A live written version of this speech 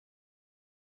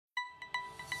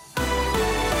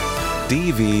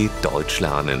DW Deutsch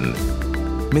lernen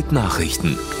mit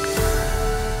Nachrichten.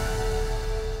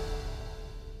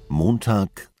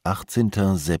 Montag,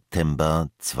 18. September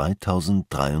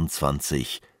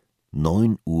 2023,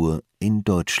 9 Uhr in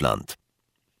Deutschland.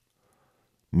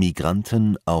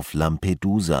 Migranten auf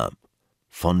Lampedusa.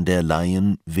 Von der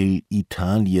Leyen will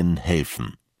Italien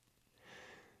helfen.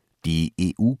 Die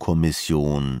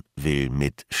EU-Kommission will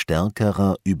mit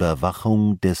stärkerer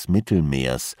Überwachung des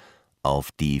Mittelmeers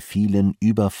auf die vielen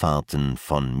Überfahrten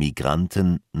von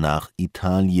Migranten nach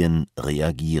Italien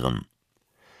reagieren.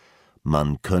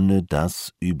 Man könne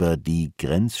das über die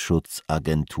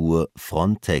Grenzschutzagentur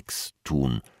Frontex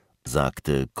tun,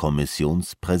 sagte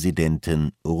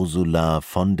Kommissionspräsidentin Ursula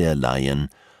von der Leyen,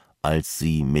 als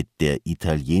sie mit der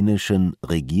italienischen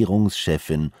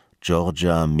Regierungschefin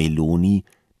Giorgia Meloni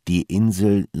die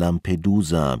Insel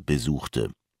Lampedusa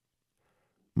besuchte.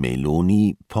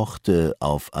 Meloni pochte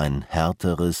auf ein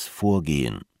härteres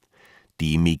Vorgehen.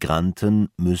 Die Migranten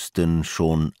müssten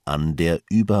schon an der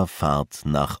Überfahrt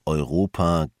nach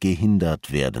Europa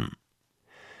gehindert werden.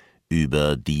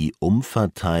 Über die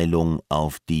Umverteilung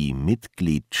auf die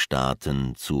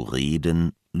Mitgliedstaaten zu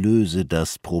reden, löse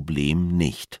das Problem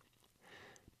nicht.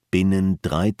 Binnen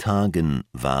 3 Tagen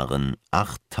waren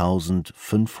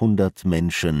 8.500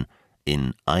 Menschen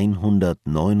in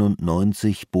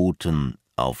 199 Booten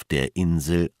auf der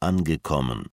Insel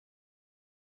angekommen.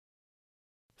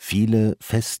 Viele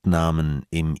Festnahmen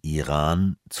im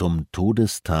Iran zum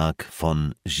Todestag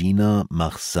von Jina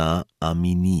Mahsa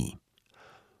Amini.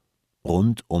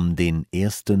 Rund um den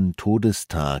ersten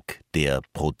Todestag der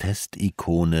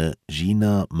Protestikone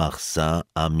Jina Mahsa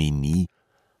Amini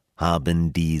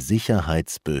haben die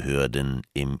Sicherheitsbehörden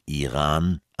im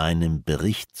Iran einem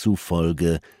Bericht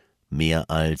zufolge mehr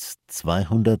als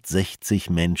 260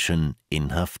 Menschen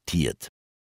inhaftiert.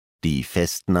 Die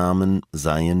Festnahmen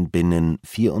seien binnen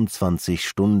 24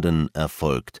 Stunden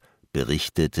erfolgt,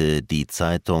 berichtete die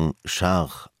Zeitung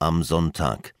Scharq am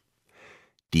Sonntag.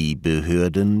 Die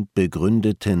Behörden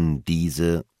begründeten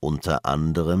diese unter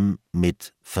anderem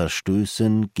mit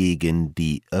Verstößen gegen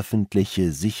die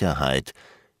öffentliche Sicherheit,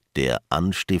 der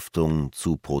Anstiftung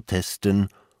zu Protesten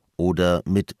oder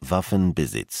mit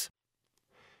Waffenbesitz.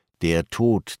 Der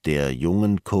Tod der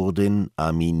jungen Kurdin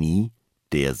Amini,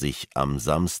 der sich am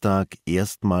Samstag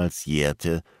erstmals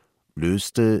jährte,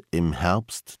 löste im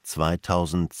Herbst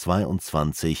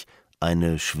 2022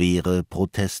 eine schwere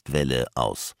Protestwelle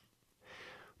aus.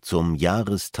 Zum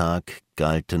Jahrestag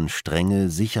galten strenge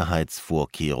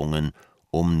Sicherheitsvorkehrungen,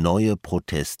 um neue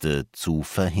Proteste zu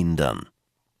verhindern.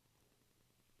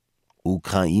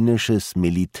 Ukrainisches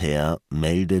Militär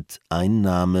meldet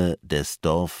Einnahme des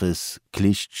Dorfes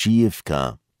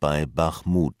Klishchiivka bei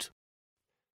Bachmut.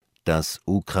 Das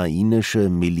ukrainische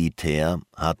Militär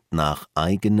hat nach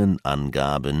eigenen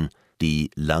Angaben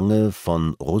die lange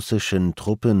von russischen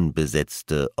Truppen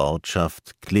besetzte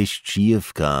Ortschaft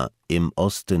Klishchiivka im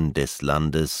Osten des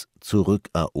Landes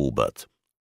zurückerobert.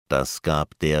 Das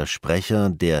gab der Sprecher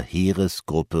der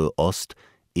Heeresgruppe Ost,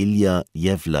 Ilja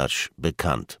Jewlasch,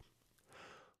 bekannt.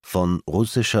 Von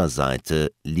russischer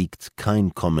Seite liegt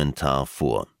kein Kommentar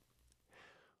vor.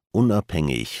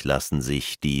 Unabhängig lassen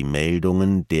sich die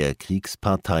Meldungen der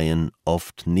Kriegsparteien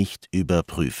oft nicht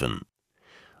überprüfen.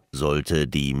 Sollte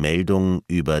die Meldung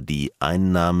über die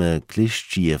Einnahme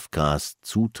Klishchiivkas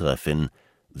zutreffen,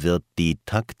 wird die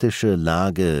taktische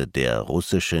Lage der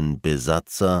russischen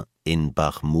Besatzer in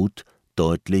Bachmut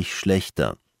deutlich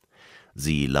schlechter.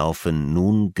 Sie laufen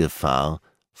nun Gefahr,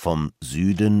 vom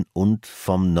Süden und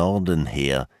vom Norden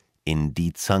her in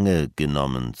die Zange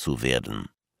genommen zu werden.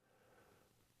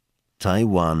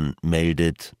 Taiwan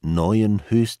meldet neuen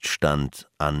Höchststand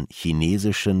an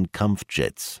chinesischen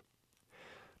Kampfjets.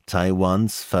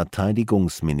 Taiwans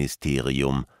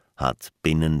Verteidigungsministerium hat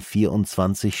binnen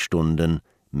 24 Stunden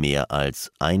mehr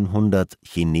als 100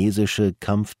 chinesische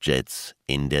Kampfjets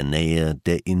in der Nähe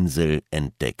der Insel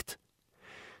entdeckt.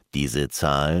 Diese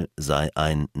Zahl sei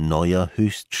ein neuer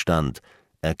Höchststand,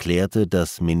 erklärte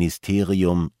das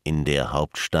Ministerium in der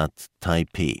Hauptstadt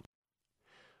Taipeh.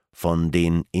 Von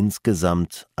den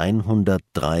insgesamt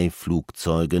 103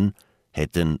 Flugzeugen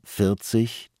hätten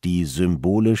 40 die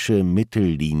symbolische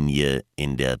Mittellinie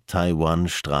in der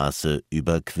Taiwanstraße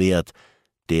überquert,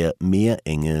 der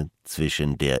Meerenge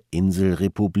zwischen der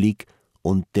Inselrepublik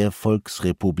und der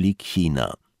Volksrepublik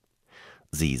China.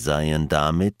 Sie seien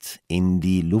damit in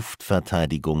die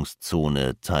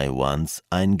Luftverteidigungszone Taiwans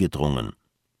eingedrungen.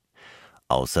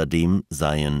 Außerdem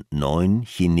seien 9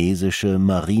 chinesische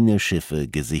Marineschiffe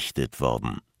gesichtet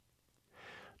worden.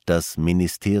 Das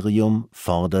Ministerium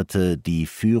forderte die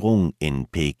Führung in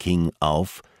Peking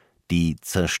auf, die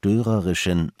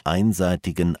zerstörerischen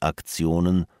einseitigen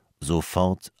Aktionen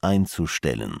sofort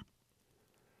einzustellen.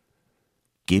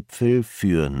 Gipfel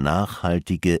für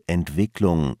nachhaltige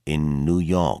Entwicklung in New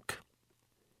York.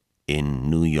 In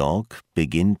New York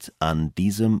beginnt an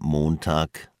diesem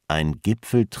Montag ein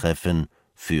Gipfeltreffen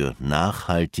für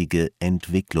nachhaltige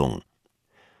Entwicklung.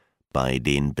 Bei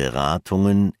den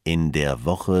Beratungen in der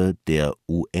Woche der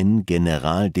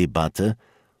UN-Generaldebatte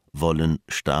wollen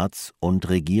Staats- und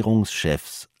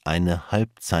Regierungschefs eine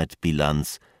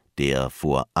Halbzeitbilanz der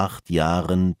vor 8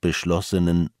 Jahren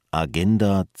beschlossenen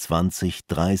Agenda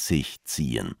 2030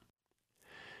 ziehen.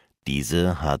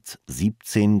 Diese hat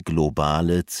 17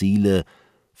 globale Ziele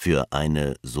für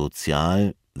eine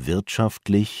sozial,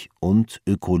 wirtschaftlich und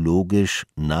ökologisch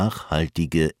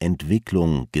nachhaltige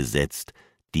Entwicklung gesetzt,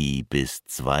 die bis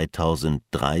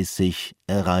 2030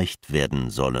 erreicht werden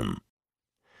sollen.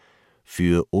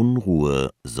 Für Unruhe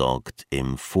sorgt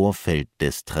im Vorfeld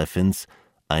des Treffens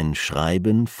ein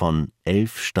Schreiben von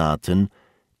 11 Staaten,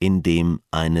 in dem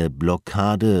eine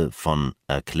Blockade von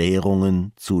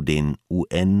Erklärungen zu den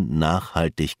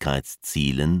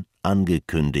UN-Nachhaltigkeitszielen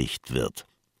angekündigt wird.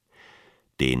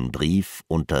 Den Brief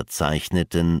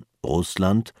unterzeichneten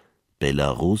Russland,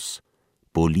 Belarus,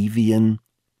 Bolivien,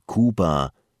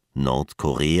 Kuba,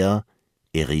 Nordkorea,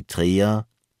 Eritrea,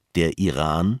 der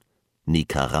Iran,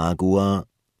 Nicaragua,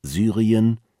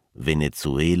 Syrien,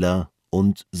 Venezuela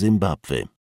und Simbabwe.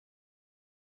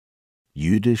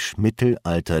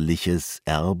 Jüdisch-mittelalterliches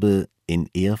Erbe in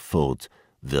Erfurt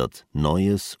wird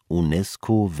neues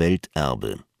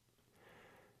UNESCO-Welterbe.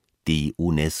 Die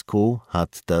UNESCO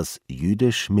hat das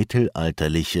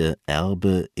jüdisch-mittelalterliche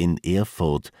Erbe in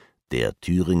Erfurt, der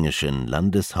thüringischen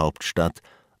Landeshauptstadt,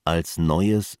 als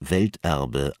neues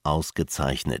Welterbe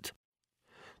ausgezeichnet.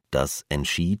 Das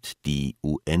entschied die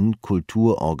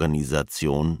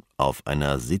UN-Kulturorganisation auf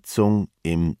einer Sitzung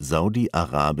im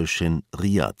saudi-arabischen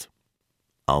Riad.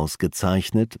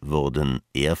 Ausgezeichnet wurden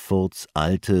Erfurts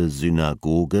alte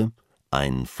Synagoge,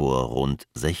 ein vor rund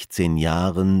 16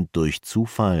 Jahren durch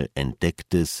Zufall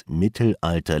entdecktes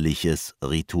mittelalterliches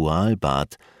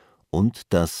Ritualbad und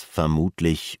das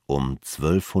vermutlich um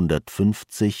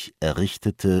 1250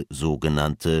 errichtete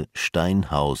sogenannte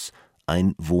Steinhaus,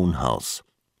 ein Wohnhaus.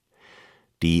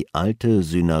 Die alte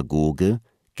Synagoge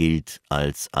gilt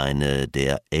als eine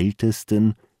der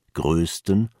ältesten,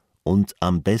 größten und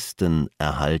am besten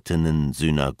erhaltenen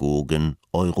Synagogen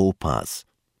Europas.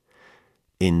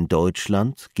 In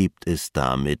Deutschland gibt es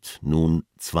damit nun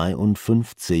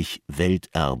 52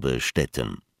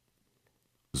 Welterbestätten.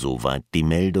 Soweit die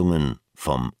Meldungen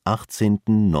vom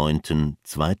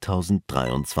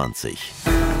 18.09.2023.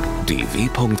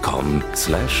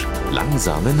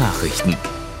 dw.com/langsame Nachrichten